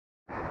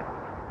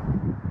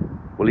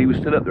Well, he was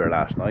still up there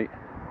last night,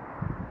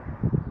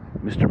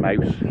 Mr.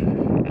 Mouse.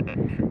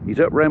 He's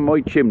up round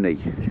my chimney.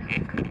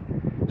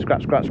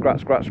 Scratch, scratch,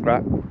 scratch, scratch,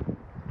 scratch.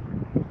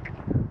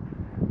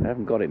 I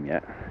haven't got him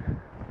yet.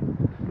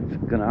 It's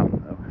gonna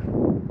happen though.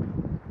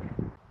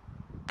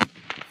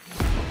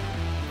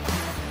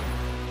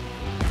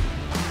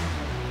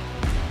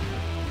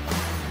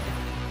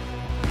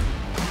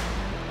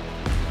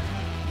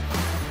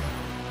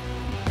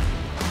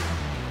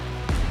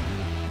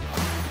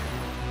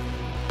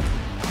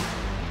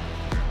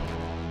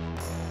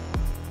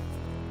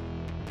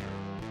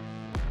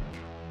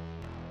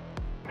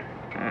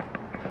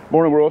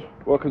 Morning world,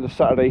 welcome to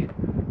Saturday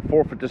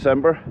 4th of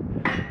December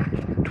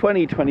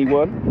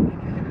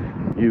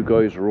 2021. You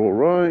guys are all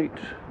right,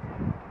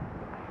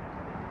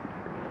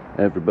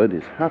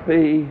 everybody's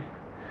happy,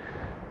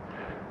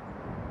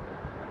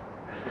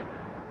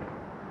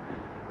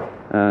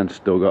 and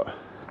still got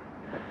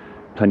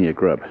plenty of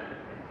grub.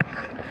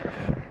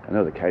 I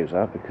know the cows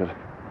are because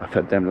I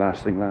fed them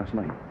last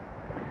night.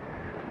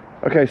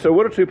 Okay, so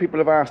one or two people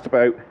have asked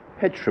about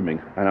hedge trimming,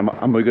 and am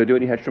I going to do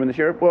any hedge trimming this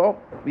year? Well,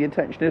 the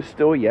intention is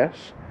still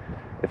yes.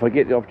 If I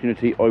get the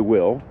opportunity, I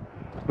will.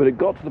 But it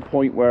got to the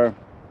point where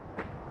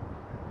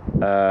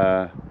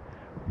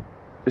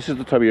this is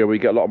the time of year where we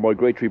get a lot of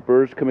migratory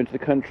birds come into the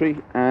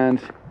country, and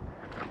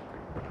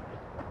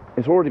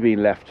it's already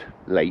been left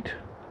late.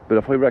 But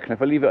if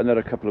I leave it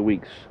another couple of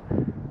weeks,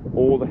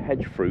 all the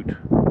hedge fruit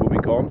will be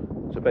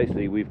gone. So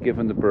basically, we've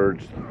given the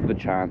birds the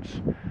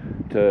chance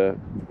to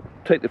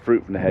take the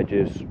fruit from the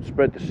hedges,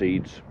 spread the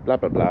seeds, blah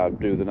blah blah,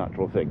 do the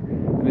natural thing.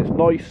 And it's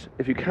nice,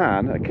 if you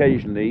can,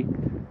 occasionally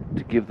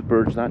to give the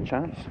birds that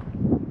chance.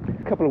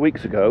 A couple of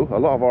weeks ago, a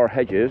lot of our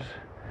hedges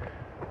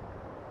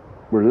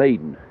were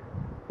laden.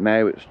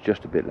 Now it's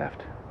just a bit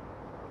left.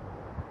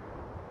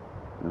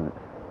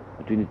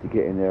 I do need to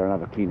get in there and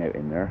have a clean out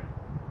in there.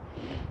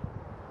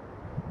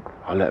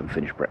 I'll let them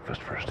finish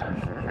breakfast first.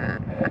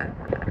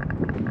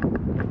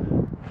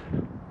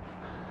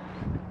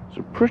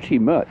 So pretty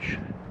much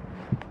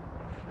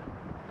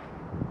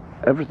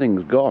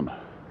everything's gone.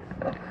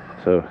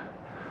 So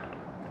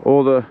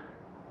all the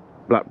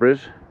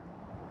blackberries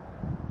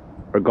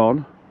are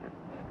gone.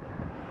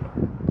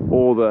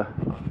 All the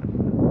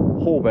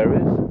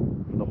hawberries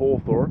from the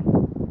hawthorn,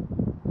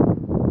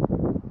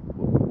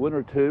 one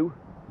or two,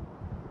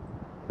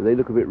 they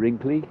look a bit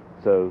wrinkly,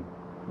 so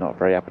not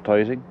very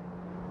appetizing.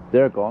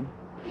 They're gone.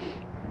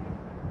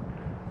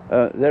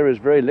 There is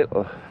very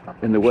little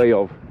in the way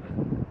of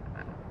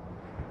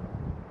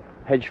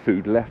hedge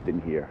food left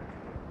in here.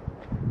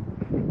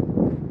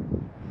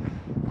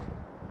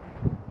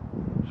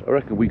 So I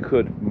reckon we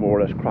could more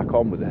or less crack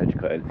on with the hedge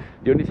cutting.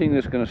 The only thing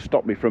that's going to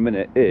stop me for a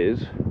minute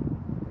is,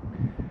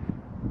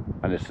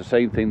 and it's the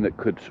same thing that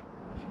could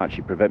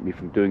actually prevent me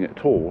from doing it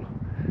at all,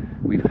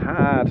 we've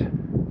had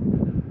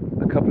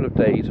a couple of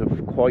days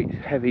of quite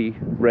heavy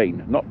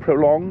rain, not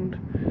prolonged,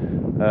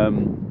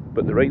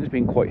 but the rain's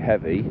been quite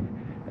heavy,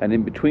 and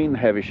in between the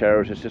heavy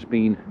showers it's just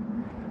been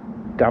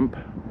damp,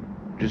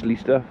 drizzly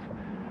stuff.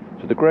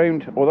 So the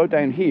ground, although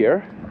down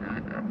here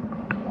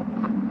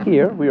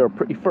we are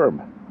pretty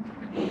firm.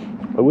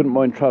 I wouldn't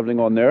mind travelling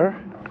on there.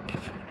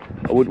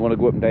 I wouldn't want to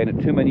go up and down it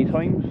too many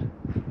times.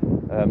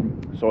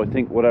 So I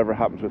think whatever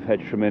happens with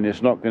hedge trimming,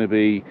 it's not going to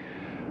be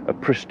a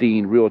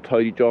pristine, real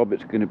tidy job.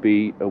 It's going to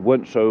be a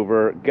once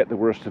over, get the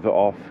worst of it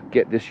off,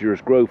 get this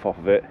year's growth off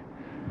of it,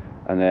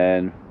 and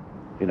then,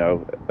 you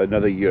know,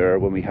 another year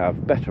when we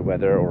have better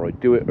weather, or I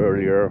do it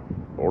earlier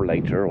or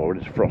later, or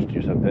it's frosty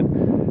or something,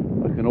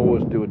 I can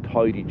always do a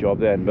tidy job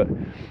then. But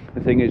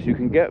the thing is, you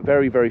can get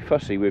very, very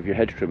fussy with your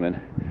hedge trimming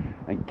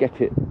and get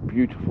it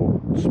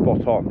beautiful,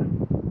 spot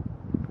on.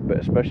 But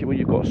especially when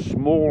you've got a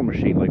small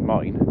machine like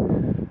mine,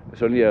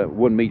 it's only a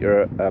 1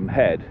 meter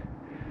head,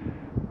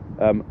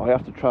 I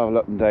have to travel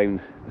up and down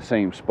the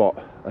same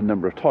spot a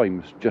number of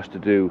times just to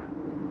do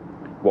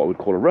what I would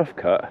call a rough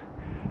cut,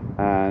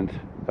 and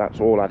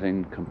that's all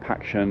adding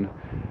compaction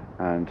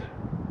and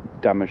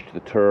damage to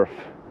the turf,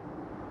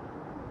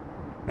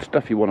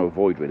 stuff you want to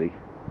avoid really.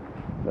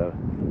 So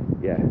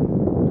yeah,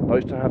 it's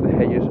nice to have the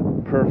hedges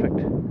perfect,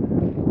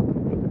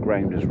 but the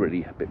ground is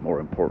really a bit more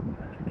important.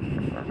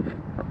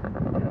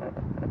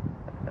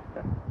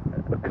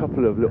 A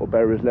couple of little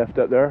berries left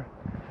up there.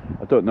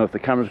 I don't know if the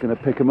camera's going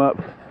to pick them up,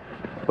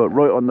 but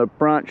right on the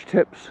branch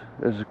tips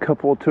there's a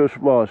couple to,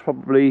 well, it's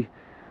probably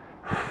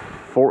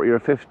 40 or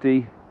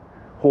 50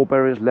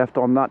 hawberries left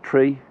on that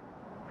tree.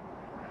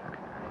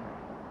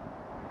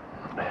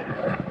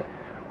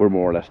 We're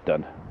more or less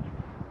done.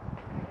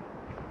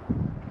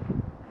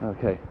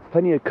 Okay,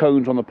 plenty of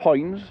cones on the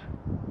pines.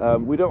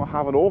 We don't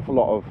have an awful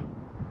lot of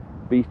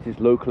beasties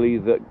locally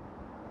that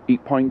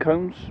eat pine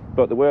cones,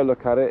 but the way I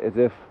look at it is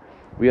if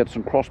we had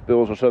some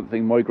crossbills or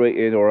something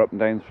migrating or up and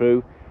down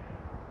through,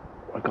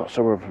 I got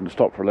somewhere from the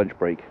stop for a lunch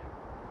break.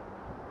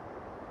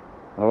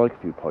 I like a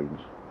few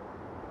pines.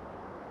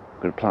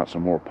 I'm going to plant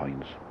some more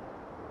pines.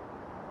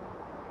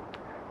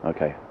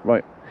 Okay,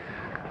 right.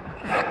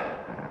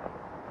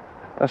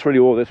 That's really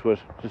all this was,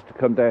 just to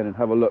come down and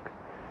have a look.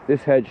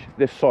 This hedge,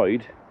 this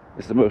side,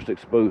 it's the most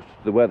exposed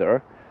to the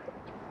weather.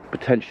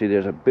 Potentially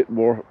there's a bit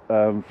more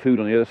food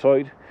on the other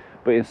side,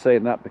 but in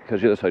saying that,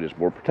 because the other side is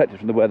more protected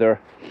from the weather,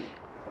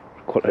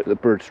 quite like the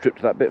bird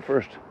stripped that bit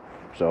first.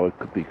 So I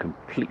could be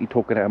completely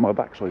talking out of my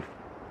backside.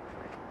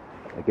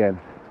 Again,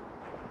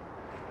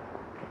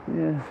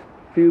 yeah,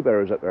 few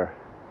berries up there.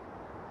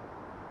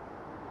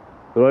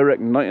 But I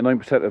reckon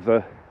 99% of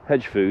the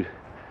hedge food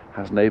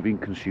has now been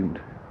consumed.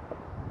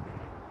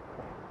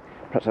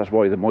 Perhaps that's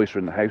why the mice are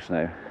in the house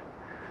now.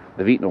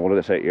 They've eaten all of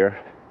this out here.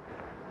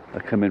 They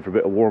come in for a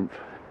bit of warmth.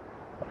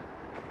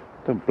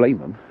 Don't blame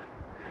them.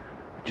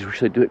 I just wish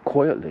they'd do it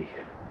quietly.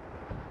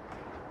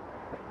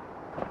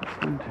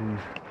 1, 2,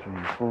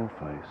 3, 4,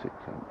 5, 6, 7, 8,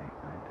 9,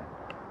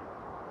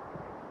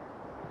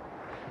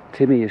 10.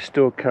 Timmy is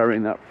still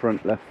carrying that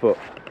front left foot.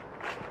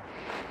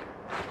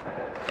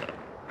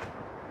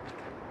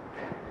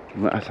 He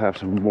might have to have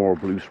some more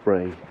blue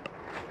spray.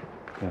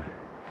 Yeah.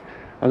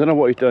 I don't know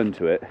what he's done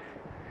to it.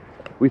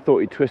 We thought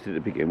he twisted it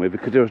to begin with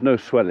because there was no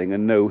swelling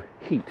and no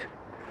heat.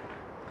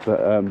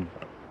 But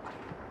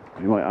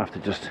we might have to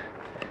just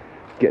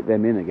get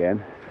them in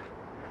again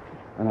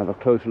and have a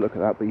closer look at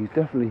that. But he's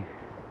definitely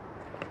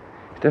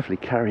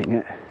carrying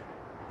it.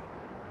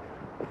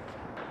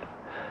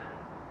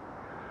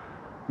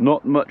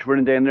 Not much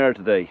running down there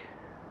today.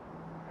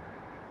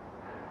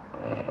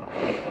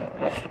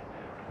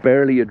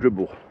 Barely a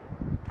dribble.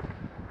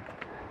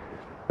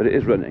 But it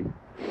is running.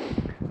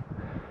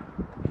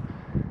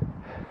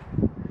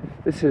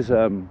 This is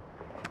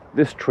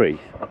this tree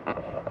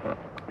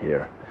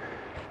here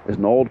is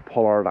an old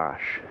pollard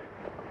ash,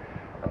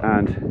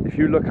 and if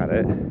you look at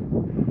it,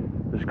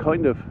 there's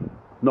kind of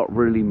not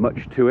really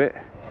much to it.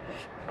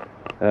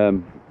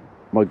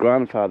 My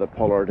grandfather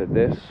pollarded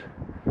this.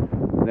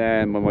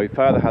 Then when my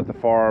father had the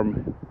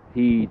farm,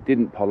 he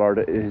didn't pollard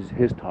it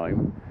his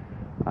time,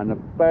 and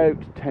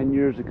about 10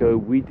 years ago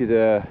we did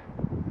a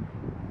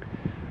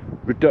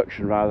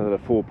reduction rather than a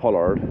full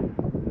pollard.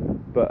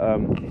 But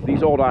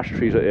these old ash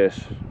trees like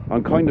this,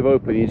 I'm kind of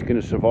hoping he's going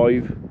to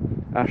survive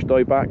ash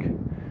dieback,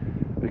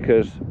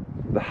 because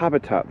the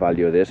habitat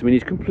value of this, I mean,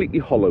 he's completely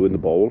hollow in the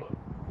bole.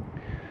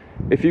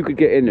 If you could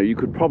get in there, you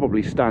could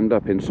probably stand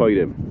up inside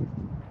him.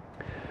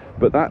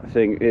 But that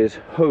thing is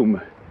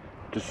home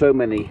to so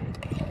many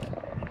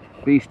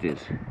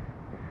beasties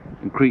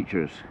and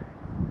creatures.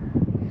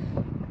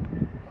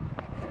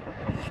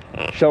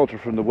 Shelter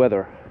from the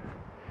weather,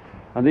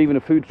 and even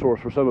a food source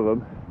for some of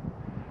them.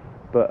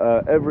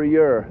 But every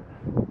year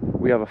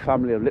we have a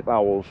family of little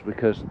owls,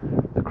 because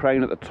the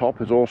crown at the top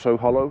is also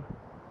hollow.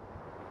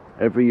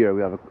 Every year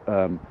we have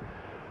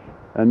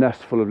a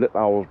nest full of little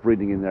owls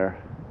breeding in there,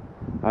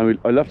 and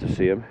I love to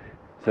see them.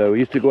 So we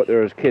used to go up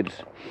there as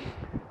kids,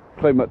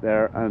 climb up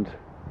there, and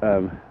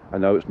I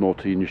know it's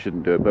naughty and you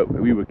shouldn't do it, but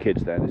we were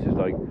kids then. This is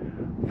like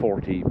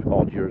 40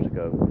 odd years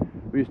ago.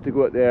 We used to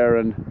go up there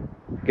and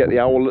get the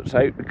owlets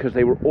out, because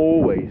they were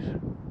always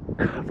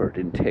covered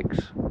in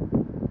ticks.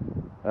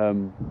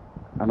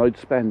 And I'd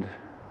spend,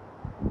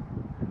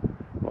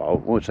 well, I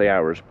won't say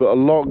hours, but a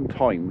long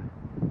time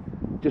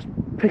just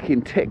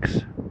picking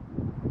ticks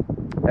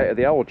out of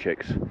the owl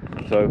chicks.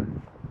 So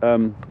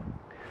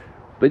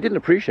they didn't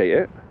appreciate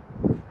it,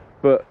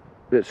 but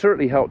it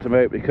certainly helped them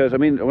out, because I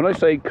mean, when I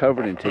say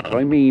covered in ticks,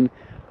 I mean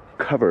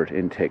covered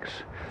in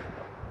ticks,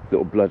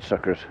 little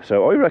bloodsuckers.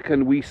 So I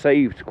reckon we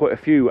saved quite a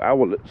few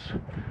owlets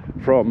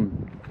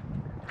from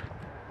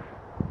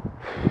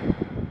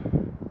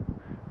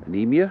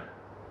anemia.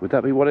 Would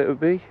that be what it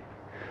would be?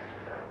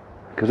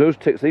 Because those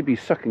ticks, they'd be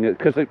sucking it,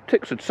 because the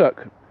ticks would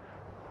suck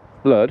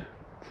blood,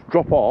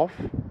 drop off,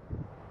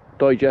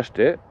 digest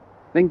it,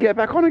 then get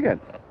back on again.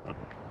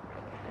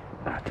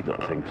 Nasty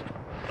little things.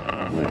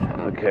 Right,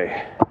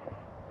 okay.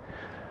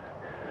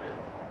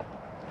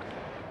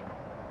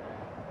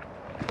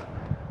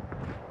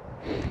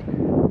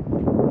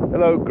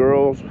 Hello,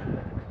 girls.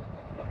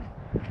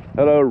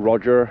 Hello,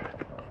 Roger.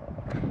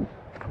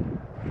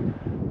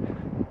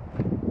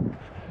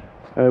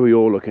 How are we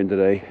all looking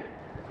today?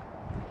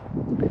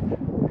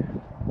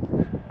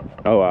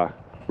 Oh,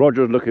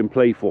 Roger's looking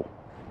playful.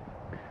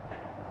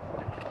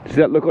 See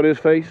that look on his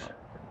face?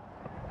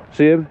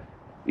 See him?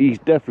 He's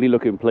definitely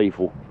looking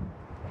playful.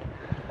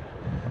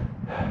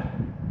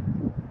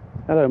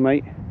 Hello,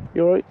 mate.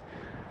 You alright?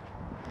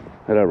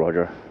 Hello,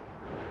 Roger.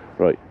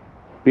 Right.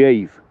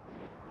 Behave.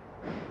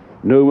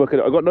 No, I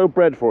got no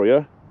bread for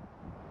you.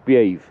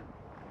 Behave.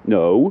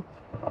 No.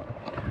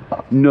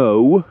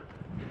 No.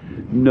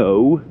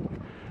 No.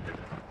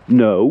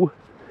 No.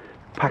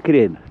 Pack it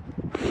in.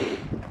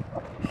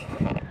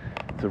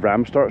 If the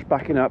ram starts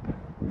backing up,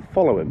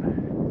 follow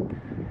him.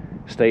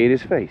 Stay in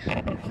his face,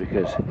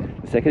 because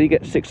the second he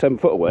gets 6-7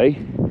 foot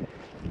away,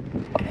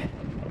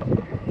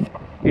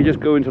 you just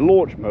go into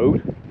launch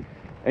mode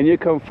and you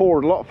come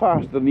forward a lot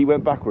faster than he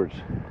went backwards.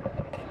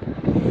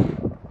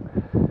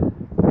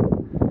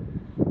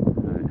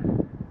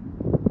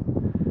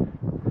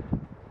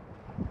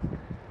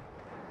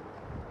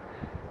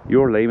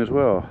 You're lame as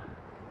well.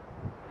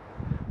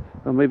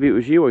 Well, maybe it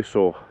was you I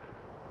saw.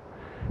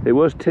 It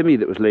was Timmy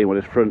that was lame on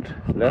his front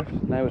left.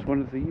 Now it's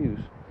one of the ewes.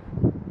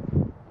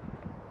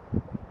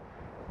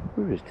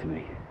 Where is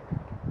Timmy?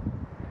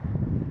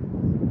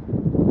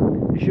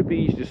 It should be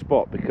easy to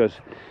spot because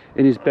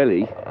in his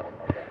belly,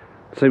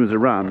 same as a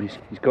ram, he's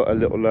got a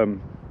little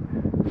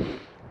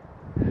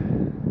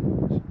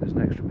there's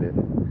an extra bit.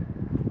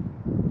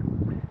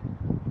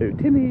 Oh,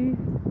 Timmy,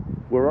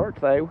 where art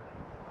thou?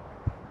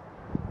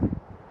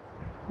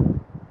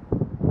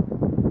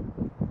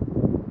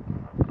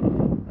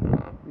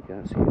 You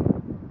can't see him.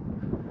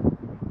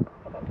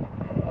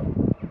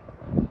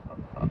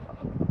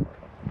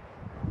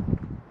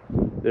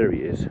 There he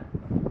is,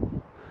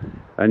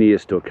 and he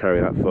is still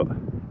carrying that foot.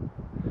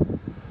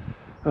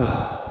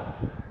 Oh.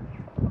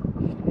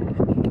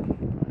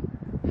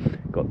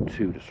 Got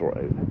two to sort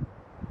out.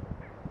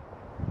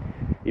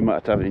 He might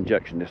have to have an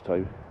injection this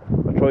time.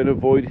 I try to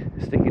avoid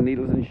sticking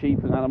needles in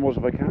sheep and animals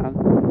if I can,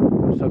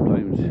 but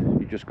sometimes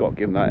you just got to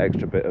give them that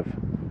extra bit of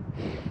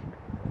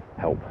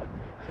help.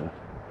 So,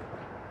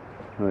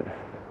 right.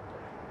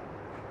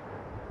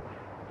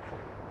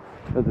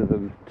 Other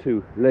than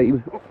too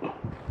lame,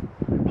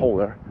 hole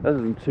there. Other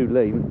than too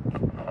lame,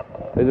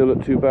 they don't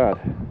look too bad.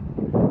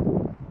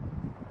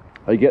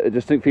 I get a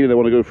distinct feeling they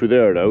want to go through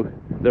there though.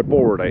 They're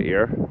bored out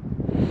here.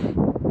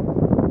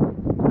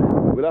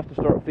 We'll have to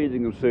start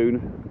feeding them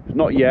soon. It's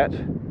not yet.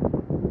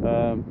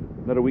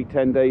 Another week,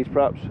 10 days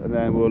perhaps, and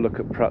then we'll look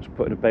at perhaps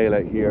putting a bale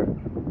out here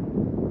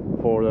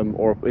for them,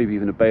 or maybe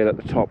even a bale at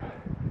the top.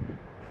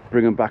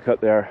 Bring them back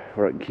up there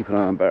where I can keep an eye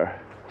on them better.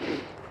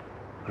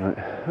 Right,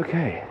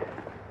 okay.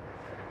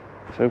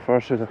 So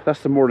far, so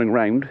that's the morning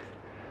round.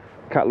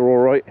 Cattle are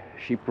alright,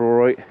 sheep are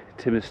alright,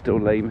 Tim is still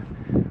lame.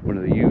 One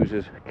of the ewes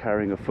is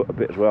carrying a foot a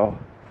bit as well.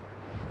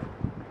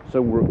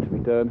 Some work to be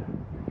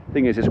done.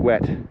 Thing is, it's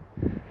wet, and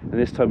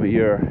this time of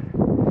year,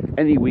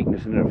 any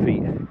weakness in their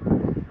feet,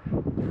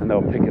 and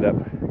they'll pick it up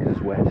because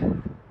it's wet.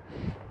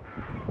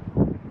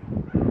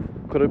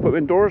 Could I put them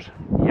indoors?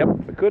 Yep,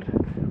 I could.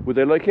 Would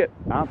they like it?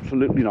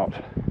 Absolutely not.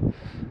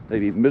 They'd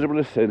be miserable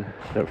as sin.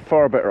 They're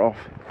far better off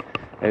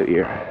out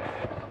here.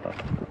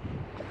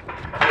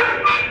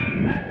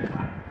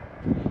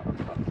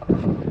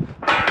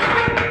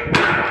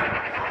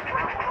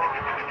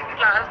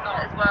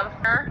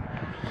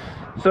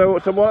 So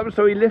what happened?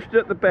 So he lifted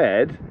up the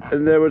bed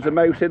and there was a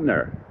mouse in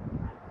there?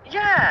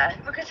 Yeah,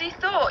 because he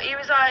thought, he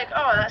was like,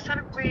 oh, that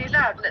sounded really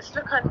loud, let's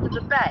look under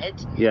the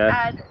bed.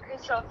 Yeah. And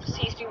because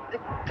obviously he's been,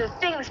 the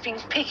thing's been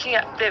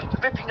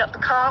ripping up the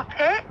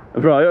carpet.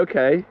 Right,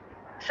 okay.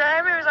 So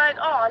Henry was like,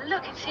 oh,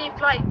 look and see if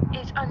like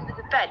it's under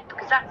the bed,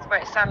 because that's where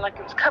it sounded like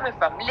it was coming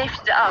from.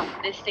 Lifted it up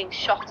and this thing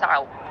shot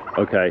out.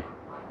 Okay.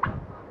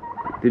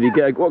 Did he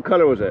get, what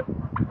colour was it?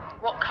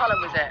 What colour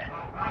was it?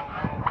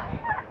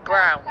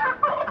 Brown.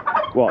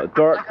 What,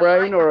 dark like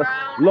brown or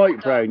brown,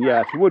 light brown?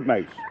 Yeah, it's wood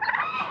mouse.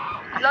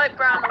 Light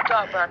brown or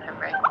dark brown,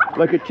 Henry?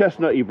 Like a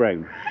chestnutty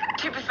brown.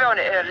 To be fair on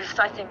it earliest,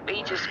 I think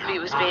he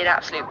was being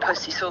absolute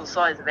pussy, saw the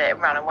size of it and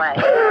ran away.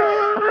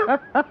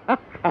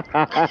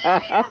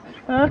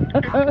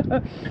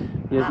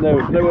 There's no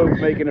one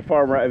making a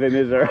farmer out of him,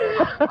 is there?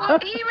 Well,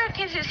 he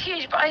reckons it's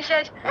huge, but I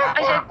said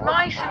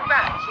mice and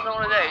rats and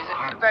all of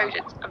those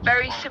rodents are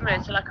very similar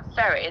to like a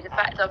ferret in the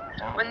fact of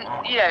when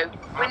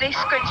they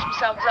scrunch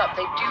themselves up,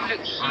 they do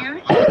look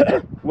huge.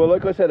 Well,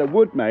 like I said, a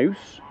wood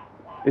mouse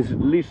is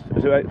at least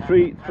about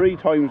three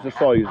times the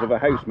size of a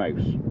house mouse.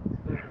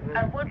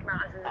 A wood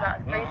mouse is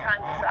about 3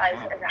 times the size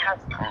as a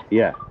house mouse.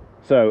 Yeah.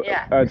 So.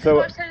 Yeah. So. That's what I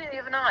was telling you the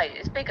other night.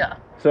 It's bigger.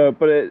 So,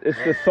 but it's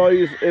the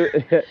size.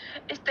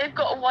 They've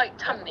got a white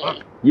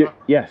tummy.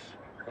 Yes.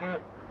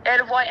 They had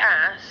a white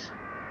ass.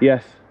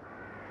 Yes.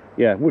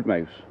 Yeah, wood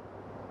mouse.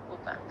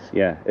 Wood mouse.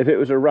 Yeah. If it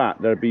was a rat,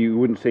 you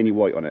wouldn't see any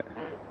white on it.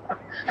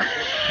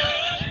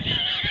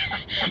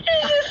 He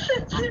just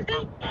said to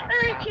me, I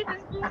reckon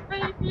it's just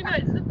maybe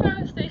it's the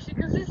power station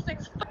because this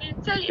thing's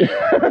fucking taking.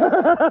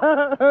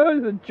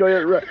 It's a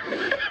giant rat.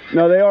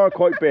 No, they are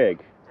quite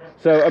big.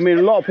 So I mean,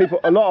 a lot of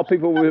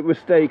people would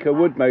mistake a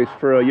wood mouse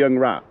for a young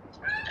rat.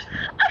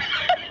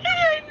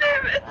 I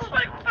know, it's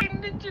like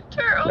fucking Ninja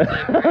Turtles.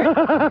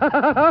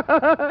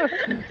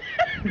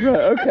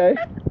 Right. Okay.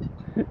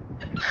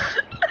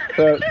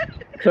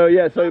 So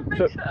yeah. So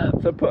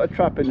put a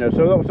trap in there.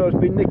 So it's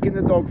been nicking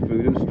the dog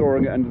food and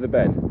storing it under the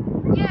bed.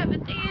 Yeah, but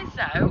the thing is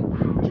though,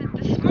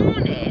 this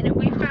morning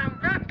we found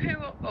rat poo.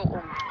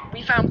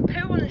 We found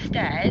poo on the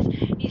stairs.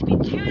 He's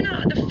been chewing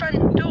out of the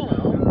front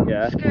door.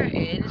 Yeah.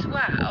 Skirting as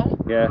well.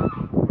 Yeah.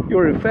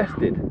 You're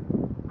infested.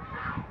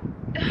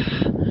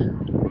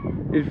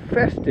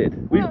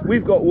 Infested.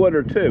 We've got 1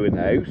 or 2 in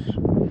the house.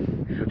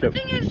 The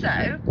thing is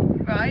though,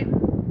 right?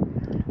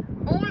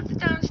 All of the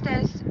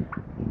downstairs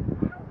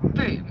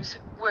rooms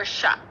were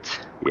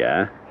shut.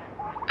 Yeah.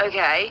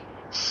 Okay,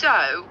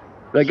 so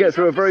They get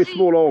through a very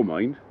small hole,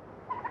 mind.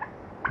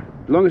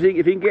 As long as if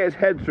he can get his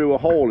head through a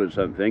hole in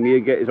something, he'll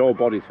get his whole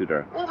body through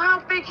there. Well, how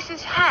big is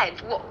his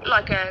head? What,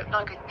 like a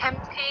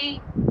 10p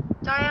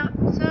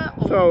diameter?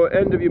 Or So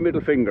end of your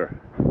middle finger.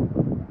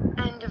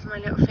 end of my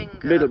little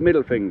finger.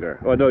 Middle finger.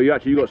 Oh no,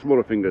 you got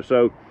smaller fingers.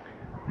 So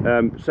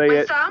say My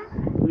it.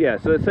 thumb? Yeah.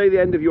 So say the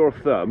end of your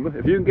thumb.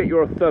 If you can get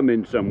your thumb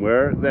in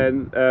somewhere,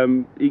 then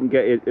you can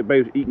get it.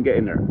 You can get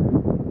in there.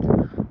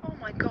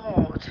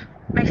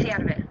 Make the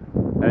out of it.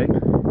 Hey?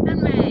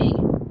 Henry,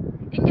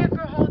 you can get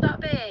for a hole that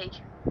big.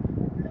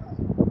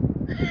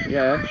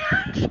 Yeah.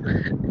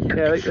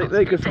 Yeah,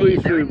 they can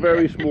squeeze through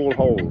very small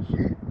holes.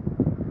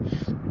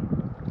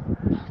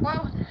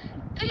 Well,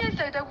 thing is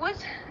though,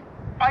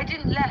 I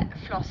didn't let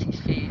Flossie's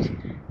food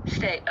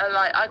stay.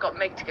 Like I got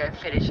Meg to go and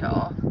finish it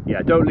off.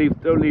 Yeah, don't leave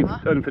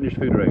unfinished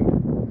food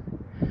around.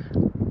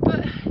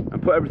 But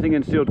and put everything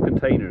in sealed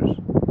containers.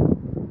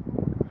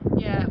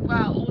 Yeah,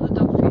 well, all the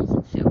dog food's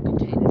in sealed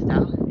containers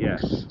now. Yeah.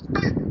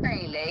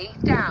 Bailey,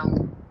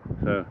 down.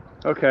 So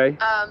okay.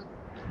 Oh.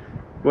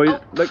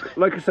 Well,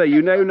 like I say,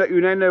 you now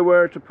know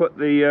where to put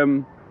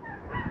the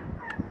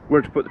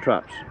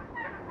traps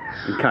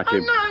and catch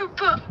him. Oh no,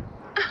 but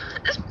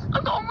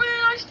I've got a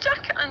really nice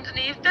jacket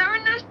underneath there,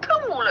 and there's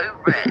poo all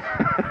over it.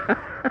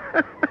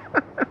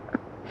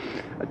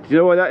 Do you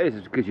know why that is?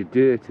 It's because you're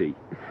dirty.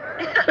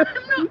 I'm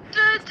not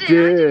dirty.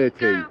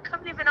 Dirty. I just go,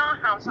 come live in our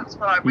house. That's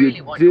what I really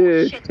You're want.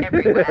 dirty. Shit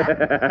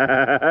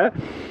everywhere.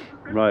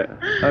 Right.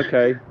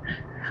 Okay.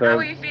 So, how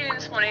are you feeling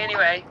this morning,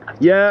 anyway?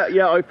 yeah,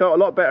 I felt a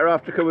lot better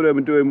after coming home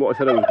and doing what I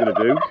said I was going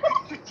to do.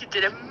 You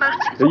did a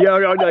massive. Yeah,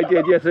 I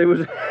did. Yes, it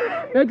was.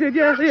 I did.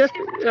 Yeah.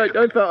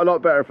 I felt a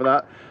lot better for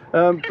that.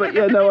 But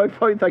yeah, no, I'm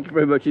fine. Thank you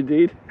very much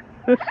indeed.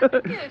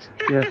 Good.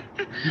 Yeah.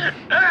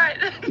 All right.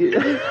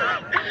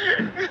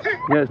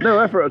 Yeah, it's no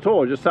effort at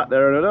all. I just sat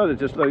there and I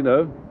just,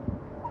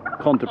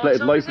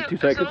 contemplated life for 2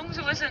 seconds. As long as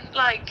it wasn't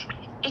like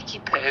icky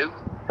poo.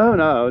 Oh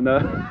no.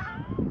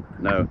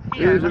 No,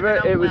 Yeah,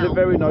 it was a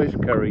very nice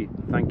curry.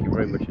 Thank you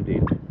very much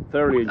indeed.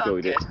 Thoroughly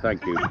enjoyed it.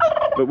 Thank you.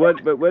 But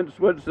once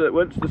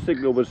the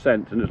signal was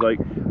sent, and it's like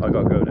I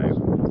gotta go now.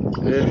 I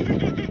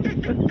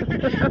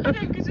know,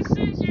 because as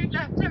soon as you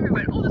left, everyone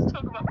went, "Oh, let's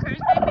talk about poos.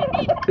 Maybe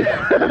he needs."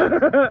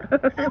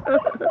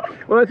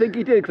 Well, I think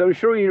he did, because I was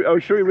sure he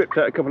ripped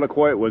out a couple of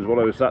quiet ones while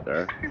I was sat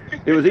there.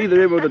 It was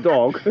either him or the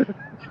dog.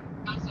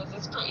 I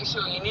was pretty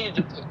sure you needed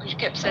a poo because you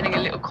kept sending a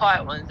little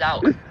quiet ones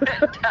out.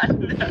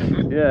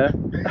 Yeah.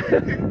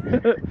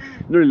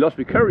 Nearly lost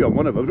me curry on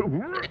one of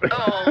them.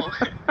 Oh.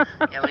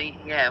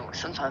 Yeah,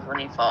 sometimes when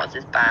he farts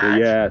it's bad.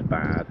 Yeah, it's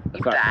bad.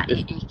 It's bad,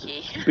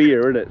 icky. Beer,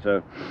 isn't it?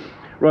 So,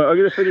 right, I'm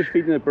going to finish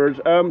feeding the birds.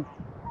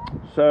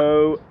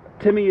 So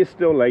Timmy is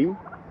still lame.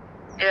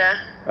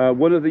 Yeah.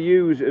 One of the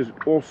ewes is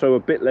also a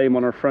bit lame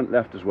on her front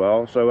left as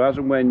well. So as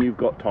and when you've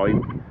got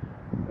time,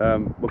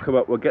 we'll come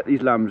up. We'll get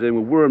these lambs in.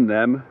 We'll worm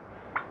them,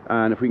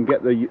 and if we can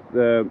get the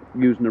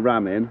ewes and the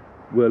ram in,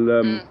 we'll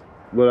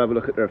have a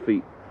look at their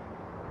feet.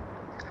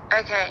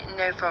 Okay,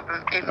 no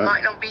problem. It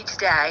might not be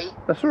today.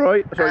 That's all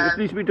right. Sorry, this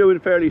needs to be doing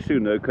fairly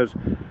soon though, because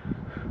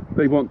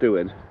they want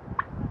doing.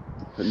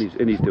 It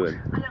needs doing.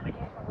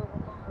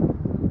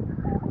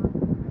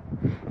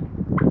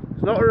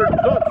 It's not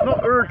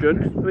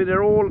urgent. I mean,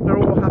 they're all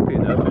happy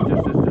enough. It's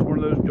just one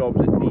of those jobs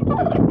that needs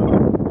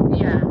doing.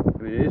 Yeah.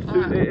 I mean,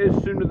 it is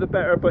sooner the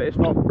better, but it's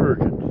not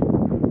urgent.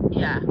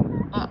 Yeah.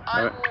 Well,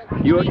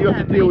 You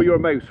have to deal with your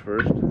mouse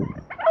first.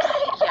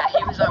 Yeah,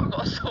 he was like, "We've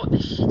got to sort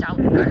this shit out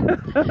first."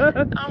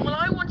 Well,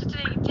 I wanted to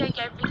take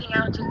everything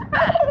out of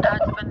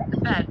the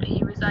bed, but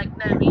he was like,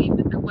 "No, leave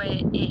it the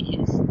way it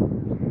is."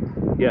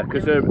 Yeah,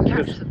 because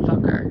catch the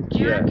fucker. Do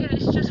you reckon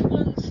it's just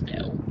one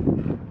still?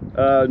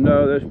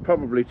 No, there's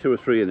probably 2 or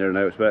 3 in there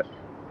now, I expect.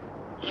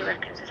 He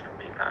reckons there's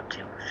probably about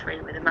 2 or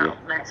 3 with the amount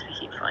of mess we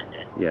keep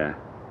finding. Yeah.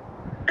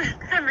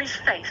 Henry's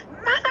face,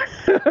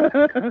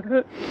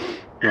 mother.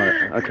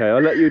 Right, okay,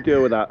 I'll let you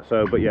deal with that.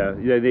 So, but yeah,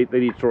 they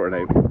need sorting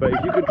out. But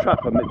if you can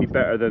trap them, it'd be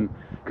better than,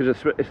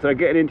 because if they're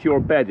getting into your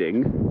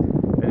bedding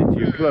and into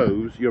your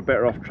clothes, you're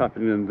better off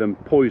trapping them than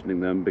poisoning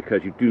them,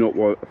 because you do not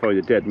want to find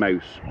a dead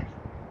mouse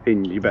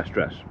in your best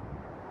dress.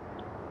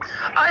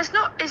 Oh, it's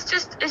not. It's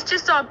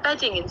just our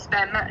bedding and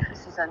spare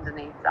mattresses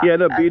underneath that. Yeah,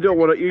 no, but you don't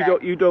want to.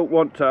 You don't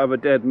want to have a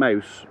dead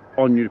mouse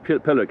on your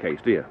pillowcase,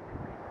 do you?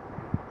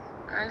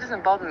 It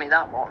doesn't bother me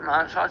that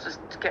much. I'll just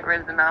get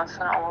rid of the mouse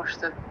and I'll wash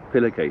the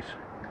pillowcase.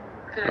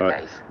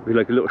 Pillowcase. Right. Be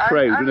like a little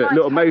shroud, isn't it? A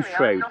little mouse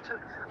shroud.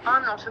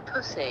 I'm not a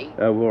pussy.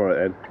 Oh, all right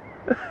then.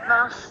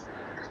 Mouse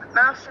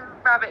and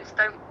rabbits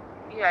don't,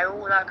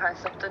 all that kind of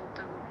stuff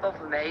doesn't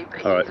bother me. But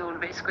he's all a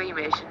bit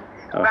squeamish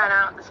and ran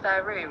out of the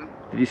spare room.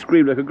 Did he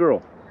scream like a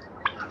girl?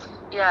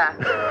 Yeah.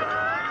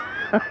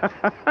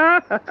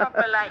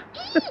 Proper like.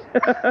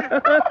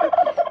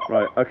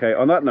 Right. Okay.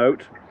 On that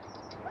note.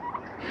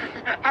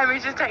 Henry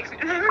just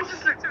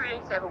looked at me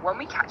and said, "Well, when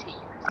we catch it, you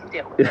can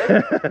deal with it."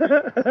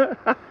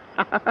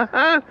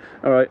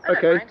 All right.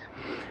 Okay.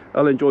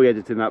 I'll enjoy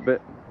editing that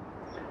bit.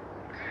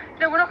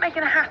 No, we're not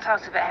making a hat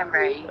out of it,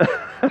 Henry.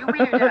 You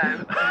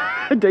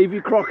weirdo.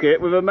 Davy Crockett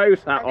with a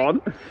mouse hat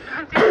on.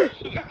 Yeah.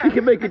 You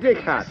can make a dick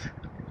hat,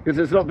 because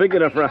it's not big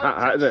enough for a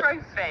hat, is it?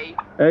 Trophy.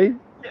 Eh?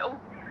 Little.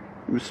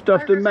 It was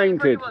stuffed and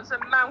mounted. He wants a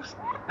mouse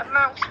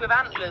with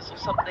antlers or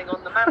something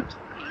on the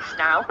mantelpiece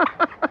now.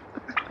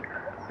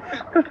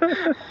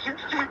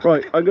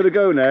 Right, I'm going to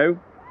go now.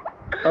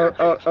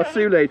 I'll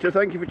see you later.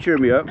 Thank you for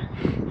cheering me up.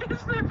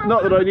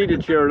 Not that I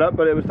needed cheering up,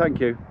 but it was thank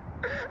you.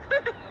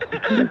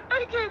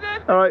 Okay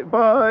then. Alright,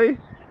 bye.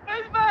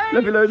 Bye.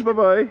 Love you loads, bye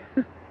bye.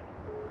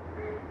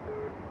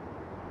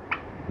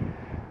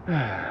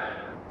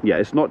 Yeah,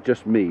 it's not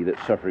just me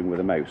that's suffering with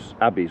a mouse.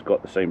 Abby's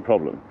got the same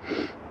problem.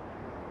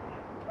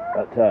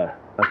 But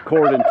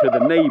according to the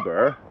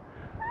neighbour,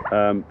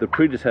 the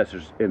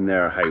predecessors in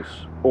their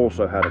house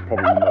also had a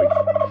problem with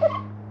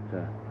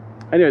mice.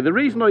 Anyway, the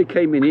reason I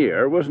came in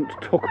here wasn't to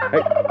talk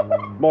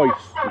about mice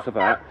and stuff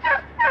like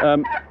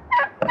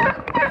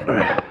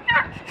that.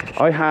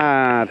 I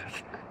had,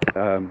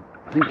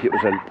 I think it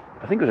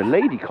was a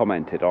lady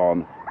commented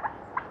on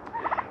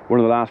one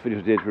of the last videos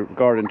I did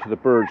regarding to the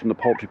birds in the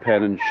poultry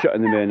pen and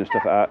shutting them in and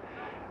stuff like that.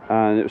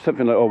 And it was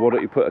something like, oh, why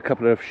don't you put a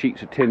couple of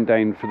sheets of tin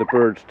down for the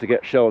birds to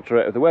get shelter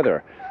out of the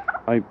weather?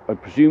 I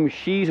presume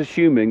she's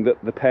assuming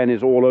that the pen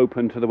is all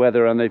open to the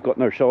weather and they've got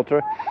no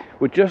shelter.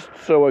 Well, just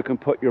so I can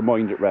put your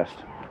mind at rest.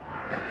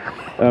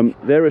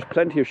 There is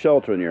plenty of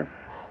shelter in here.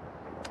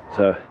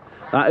 So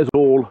that is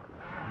all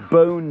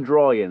bone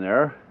dry in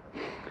there.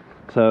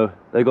 So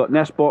they've got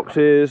nest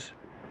boxes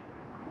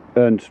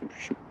and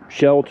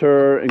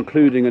shelter,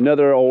 including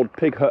another old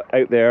pig hut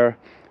out there.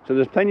 So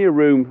there's plenty of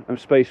room and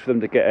space for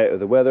them to get out of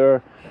the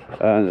weather.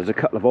 And there's a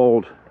couple of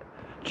old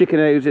chicken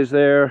houses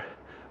there,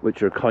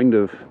 which are kind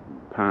of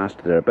past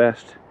their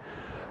best.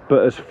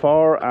 But as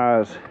far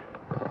as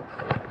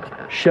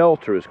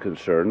shelter is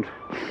concerned,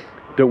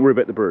 don't worry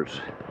about the birds.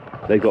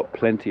 They've got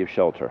plenty of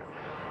shelter.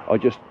 I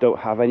just don't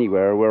have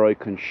anywhere where I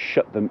can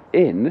shut them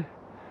in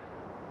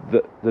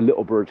that the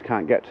little birds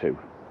can't get to.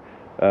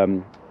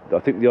 I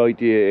think the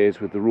idea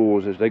is with the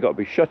rules is they got to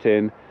be shut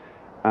in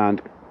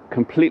and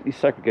completely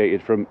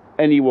segregated from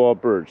any wild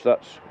birds.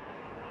 That's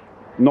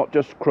not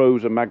just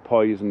crows and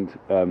magpies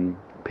and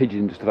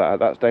pigeons and stuff like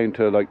that. That's down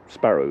to like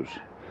sparrows.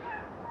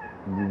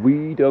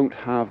 We don't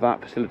have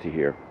that facility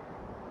here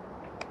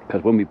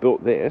because when we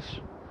built this,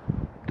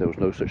 there was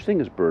no such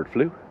thing as bird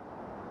flu,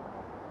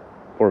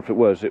 or if it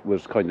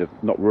was kind of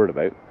not worried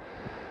about.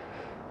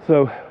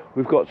 So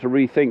we've got to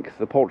rethink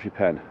the poultry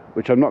pen,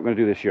 which I'm not going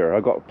to do this year.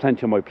 I've got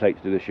plenty on my plate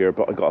to do this year,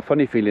 but I've got a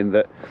funny feeling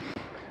that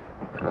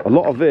a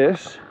lot of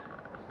this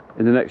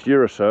in the next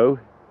year or so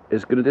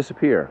is going to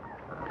disappear.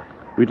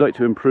 We'd like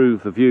to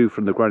improve the view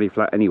from the granny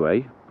flat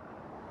anyway.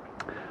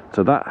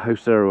 So that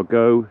house there will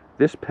go,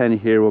 this pen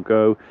here will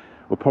go.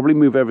 We'll probably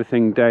move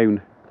everything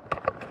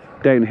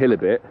downhill a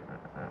bit.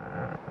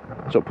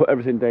 So put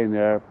everything down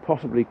there,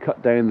 possibly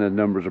cut down the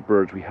numbers of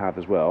birds we have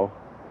as well.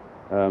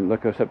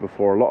 Like I said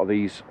before, a lot of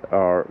these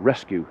are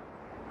rescue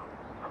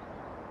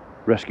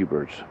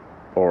birds,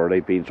 or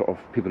they've been sort of,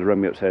 people that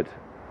rang me up said,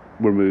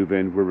 we're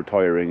moving, we're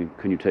retiring,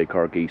 can you take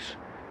our geese?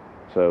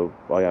 So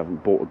I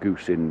haven't bought a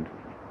goose in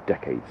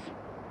decades.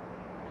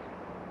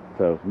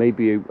 So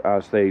maybe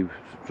as they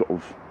sort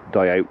of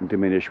die out and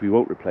diminish, we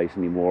won't replace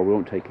any more, we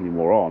won't take any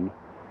more on.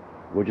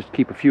 We'll just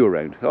keep a few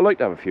around. I like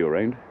to have a few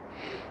around.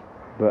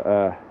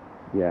 But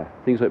yeah,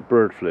 things like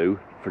bird flu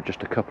for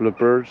just a couple of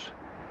birds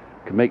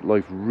can make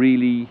life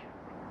really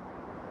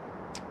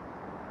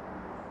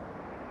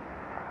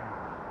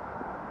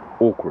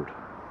awkward.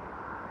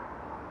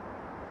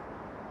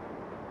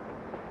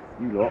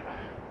 You lot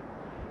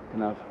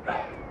can have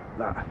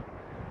that.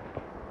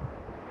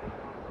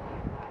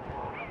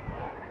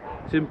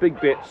 It's in big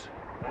bits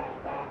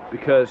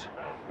because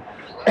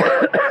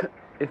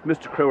if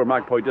Mr. Crow or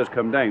Magpie does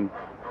come down,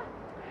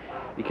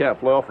 he can't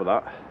fly off with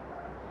that.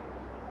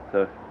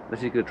 So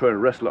unless he's going to try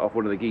and wrestle it off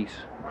one of the geese,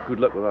 good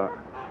luck with that.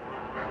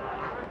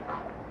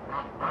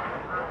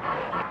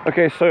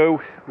 Okay,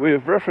 so we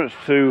have reference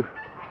to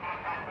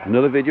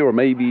another video, or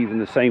maybe even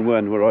the same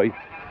one, where I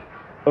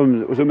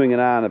was umming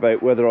and ahhing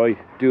about whether I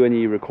do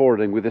any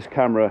recording with this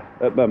camera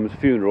at Mum's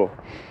funeral.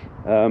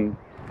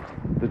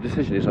 The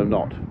decision is I'm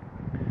not.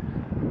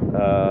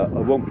 I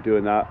won't be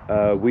doing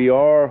that. We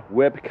are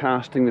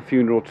webcasting the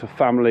funeral to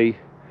family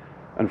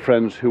and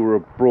friends who are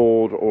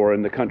abroad or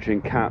in the country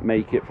and can't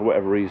make it for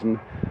whatever reason.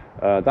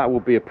 That will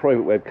be a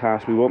private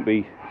webcast. We won't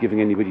be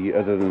giving anybody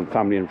other than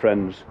family and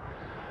friends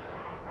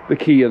the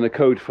key and the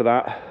code for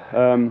that.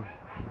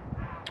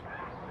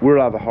 We'll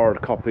have a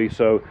hard copy,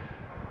 so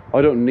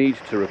I don't need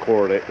to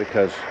record it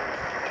because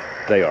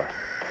they are.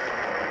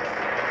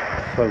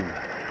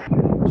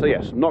 So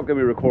yes, not going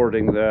to be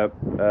recording the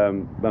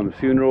Mum's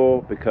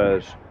funeral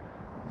because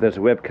there's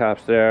a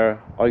webcast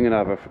there. I'm going to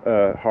have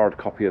a hard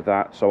copy of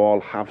that, so I'll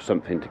have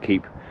something to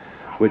keep,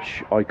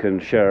 which I can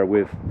share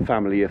with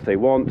family if they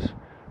want.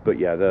 But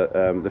yeah,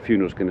 the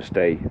funeral's going to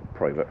stay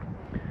private.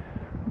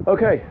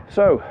 Okay,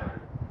 so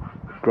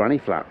granny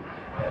flat.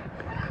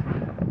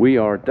 We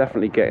are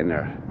definitely getting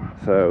there.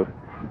 So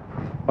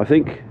I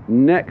think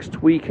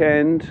next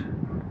weekend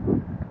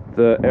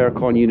the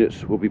aircon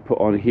units will be put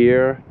on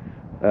here.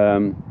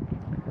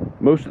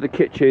 Most of the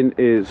kitchen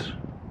is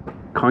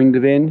kind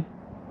of in.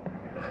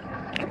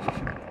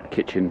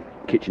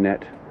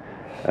 Kitchenette.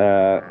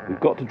 We've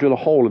got to drill a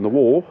hole in the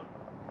wall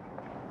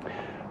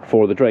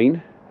for the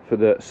drain for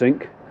the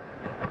sink.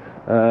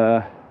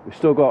 We've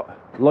still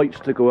got lights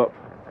to go up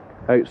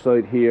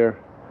outside here,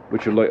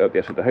 which will light up the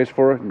outside of the house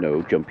for her.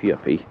 No jumpy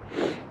uppy.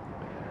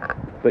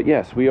 But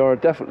yes, we are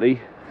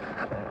definitely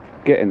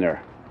getting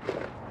there.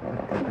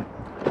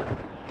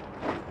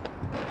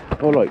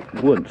 Alright,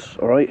 once,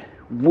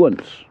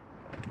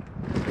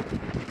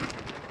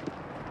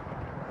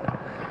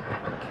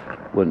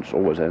 once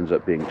always ends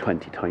up being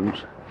 20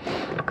 times.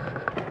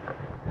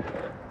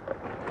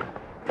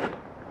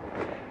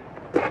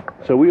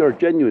 So we are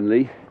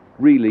genuinely,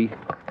 really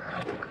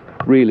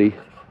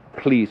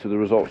pleased with the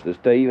results of this.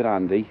 Dave and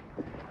Andy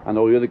and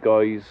all the other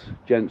guys,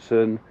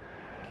 Jensen,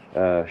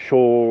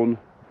 Sean,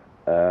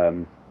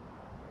 can't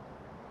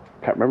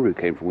remember who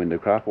came from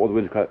Windowcraft, all the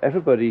Windowcraft,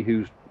 everybody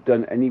who's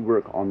done any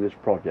work on this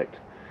project.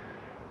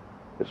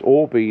 It's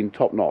all been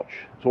top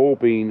notch. It's all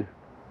been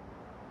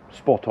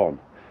spot on.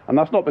 And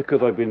that's not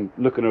because I've been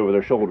looking over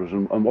their shoulders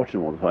and watching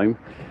them all the time.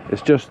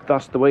 It's just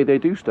that's the way they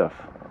do stuff.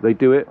 They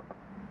do it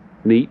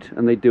neat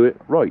and they do it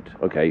right.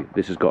 Okay,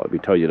 this has got to be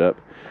tidied up.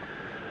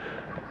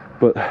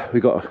 But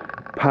we've got a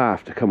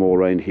path to come all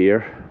around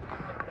here.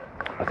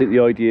 I think the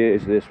idea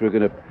is this: we're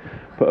going to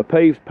put a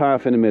paved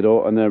path in the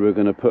middle, and then we're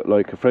going to put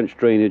like a French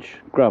drainage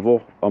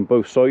gravel on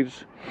both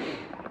sides.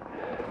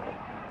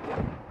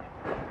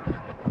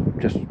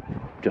 Just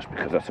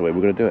because that's the way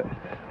we're going to do it.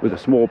 With a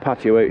small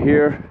patio out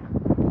here.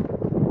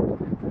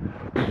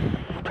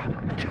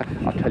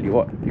 I'll tell you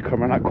what, you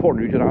come around that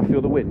corner, you don't have to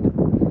feel the wind.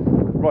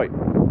 Right,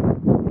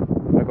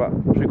 I've got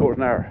 3/4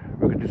 an hour.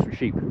 We're going to do some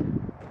sheep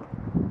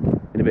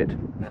in a bit.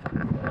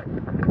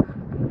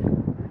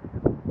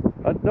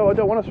 No, I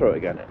don't want to throw it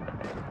again.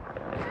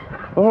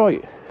 All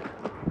right,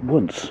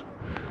 once.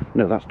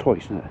 No, that's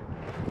twice, isn't it?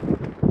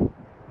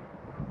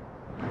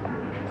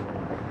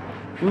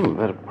 Ooh,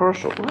 had a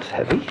parcel. Oh, that's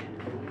heavy.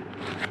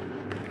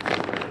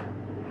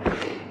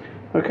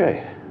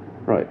 Okay,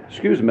 right.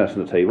 Excuse the mess on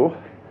the table.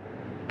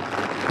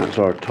 That's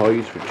our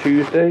ties for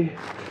Tuesday.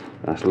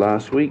 That's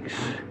last week's.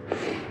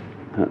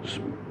 That's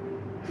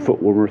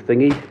foot warmer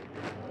thingy.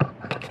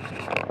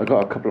 I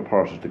got a couple of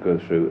parcels to go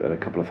through and a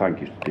couple of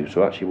thank yous to do.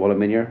 So actually, while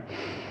I'm in here,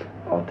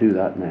 I'll do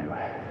that now.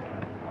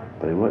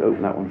 But I might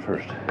open that one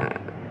first.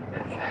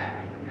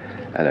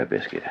 Hello,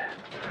 biscuit.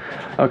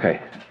 Okay.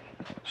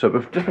 So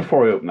just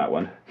before I open that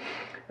one,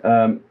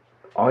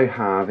 I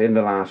have in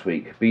the last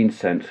week been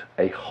sent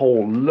a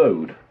whole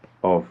load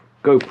of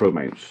GoPro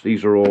mounts.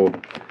 These are all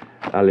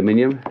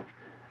aluminium,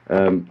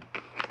 and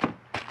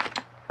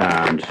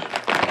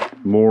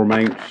more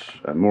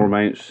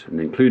mounts, and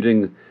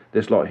including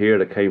this lot here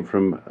that came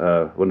from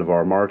one of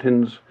our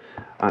Martins.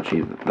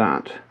 Actually,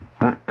 that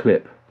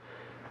clip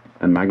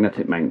and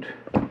magnetic mount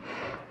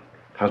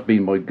has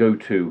been my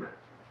go-to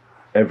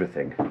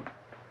everything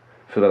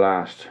for the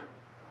last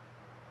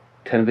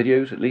 10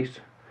 videos at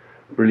least.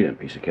 Brilliant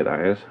piece of kit that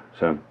is.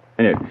 So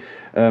anyway,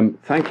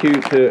 thank you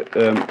to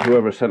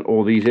whoever sent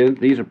all these in.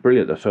 These are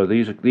brilliant. So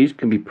these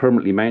can be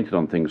permanently mounted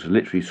on things,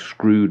 literally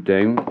screwed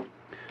down.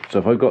 So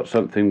if I've got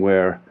something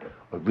where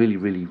I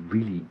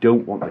really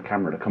don't want the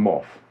camera to come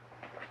off,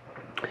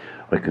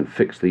 I can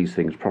fix these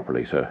things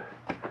properly. So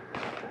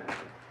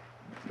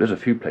there's a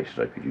few places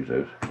I could use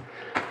those.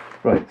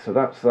 Right, so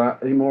that's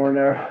that. Any more in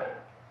there?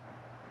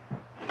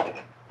 I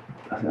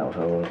think that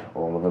was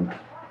all of them.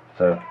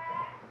 So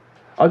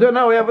I don't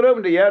know, we haven't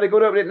opened it yet. I got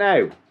to open it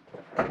now.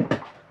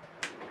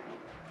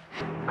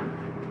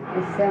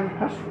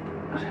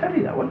 That's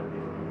heavy, that one.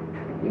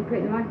 You put it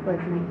in the microwave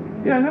and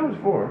make it. Yeah, I know it's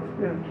 4.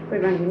 Yeah. Put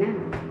it around you now.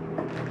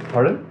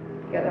 Pardon?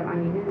 Get that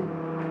around you now.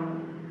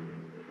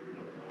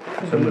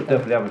 So we're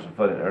definitely having some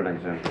fun in there,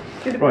 aren't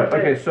we? Right,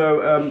 okay, so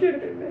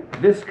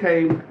this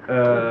came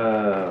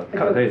a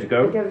couple of days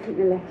ago. I don't think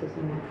the letter's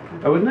in there.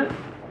 Oh, isn't it?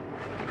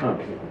 Oh,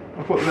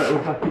 I thought the letter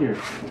was back here.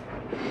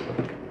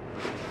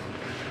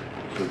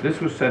 So this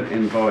was sent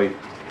in by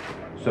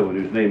someone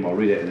whose name I'll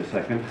read it in a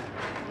second,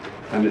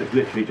 and it's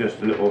literally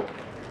just a little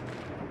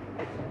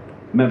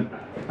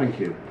thank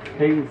you.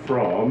 Came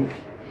from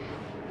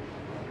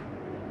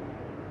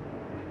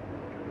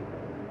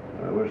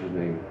where's his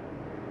name?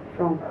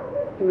 From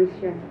who is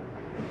she?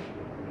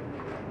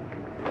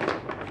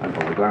 I've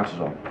got my glasses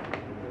on.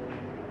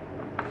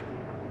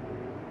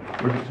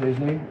 Where did it say his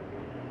name?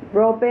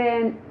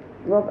 Robin.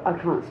 I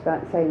can't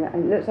say that.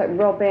 It looks like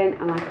Robin,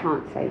 and I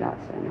can't say that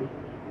surname.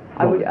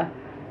 I would, yeah,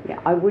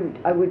 I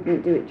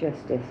wouldn't do it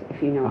justice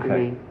if you know what I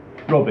mean.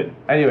 Robin.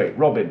 Anyway,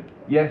 Robin.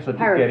 Yes, I did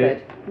get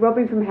it.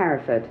 Robin from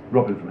Hereford.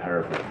 Robin from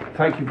Hereford.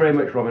 Thank you very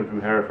much, Robin from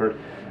Hereford.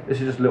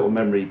 This is just a little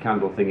memory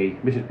candle thingy.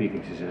 Mrs. P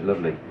thinks this is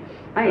lovely.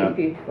 I think it's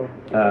beautiful.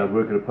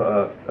 We're going to put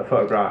a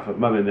photograph of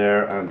Mum in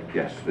there, and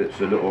yes, it's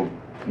a little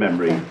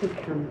memory.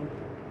 Candle.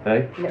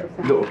 Hey?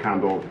 Little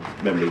candle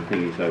memory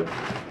thingy. So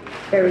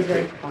very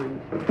kind.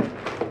 I'm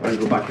going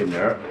to go back in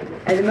there.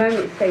 At the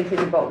moment, it stays in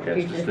the box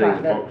due to the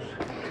fact that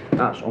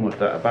that's almost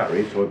out of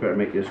battery, so I better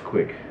make this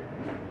quick.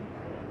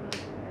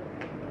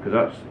 Because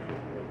that's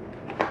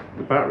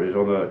the batteries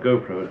on the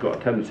GoPro has got a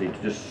tendency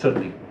to just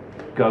suddenly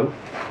go.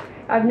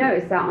 I've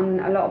noticed that on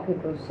a lot of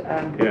people's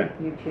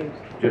YouTubes.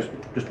 Just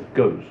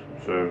goes.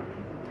 So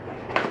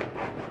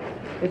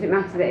does it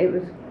matter that it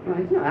was? Well,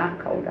 it's not that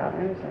cold out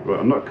there, is it? Right,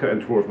 I'm not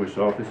cutting towards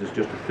myself. This is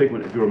just a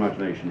figment of your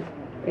imagination.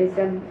 Is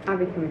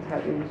Abby coming to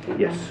help you in the street?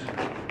 Yes.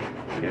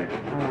 Yeah.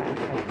 Alright,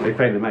 okay. They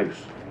found the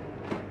mouse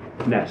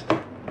nest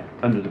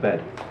under the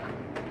bed.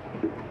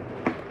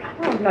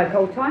 Oh, like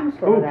old times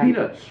for Oh, them.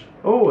 peanuts.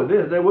 Oh,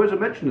 there was a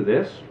mention of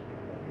this.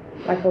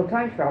 Like old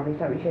times for Abby,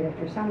 thought we should have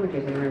her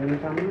sandwiches in her room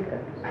and mangoes.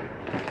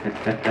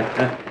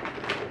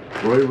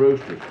 Dry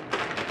roasted.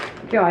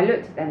 Joe, I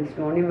looked at them this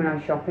morning when I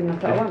was shopping. I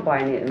thought I won't buy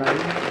any at the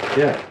moment.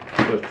 Yeah,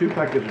 so there's 2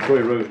 packets of dry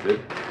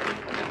roasted.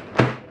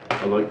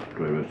 I like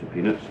dry roasted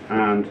peanuts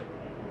and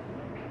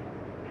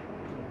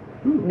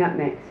Nut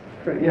mix,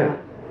 fruit and yeah, nut.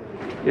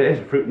 yeah, it's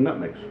a fruit and nut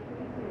mix.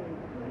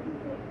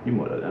 You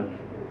might like that.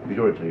 You'd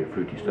already tell your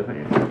fruity stuff,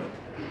 haven't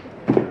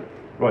you?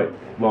 Right.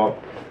 Well,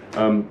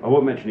 I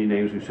won't mention any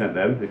names who sent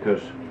them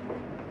because.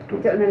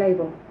 Is it on the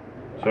label?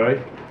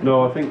 Sorry.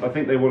 No, I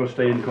think they want to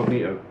stay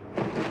incognito.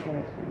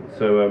 Okay.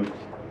 So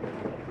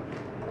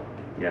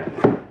yeah.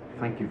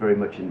 Thank you very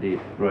much indeed.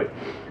 Right.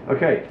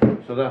 Okay.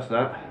 So that's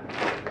that.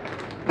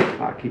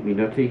 That'll keep me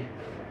nutty.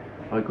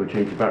 I'll go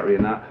change the battery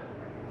in that.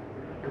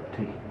 Cup of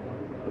tea.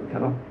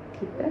 Kettle.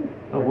 Keep them.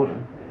 Oh, water.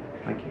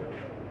 Thank you.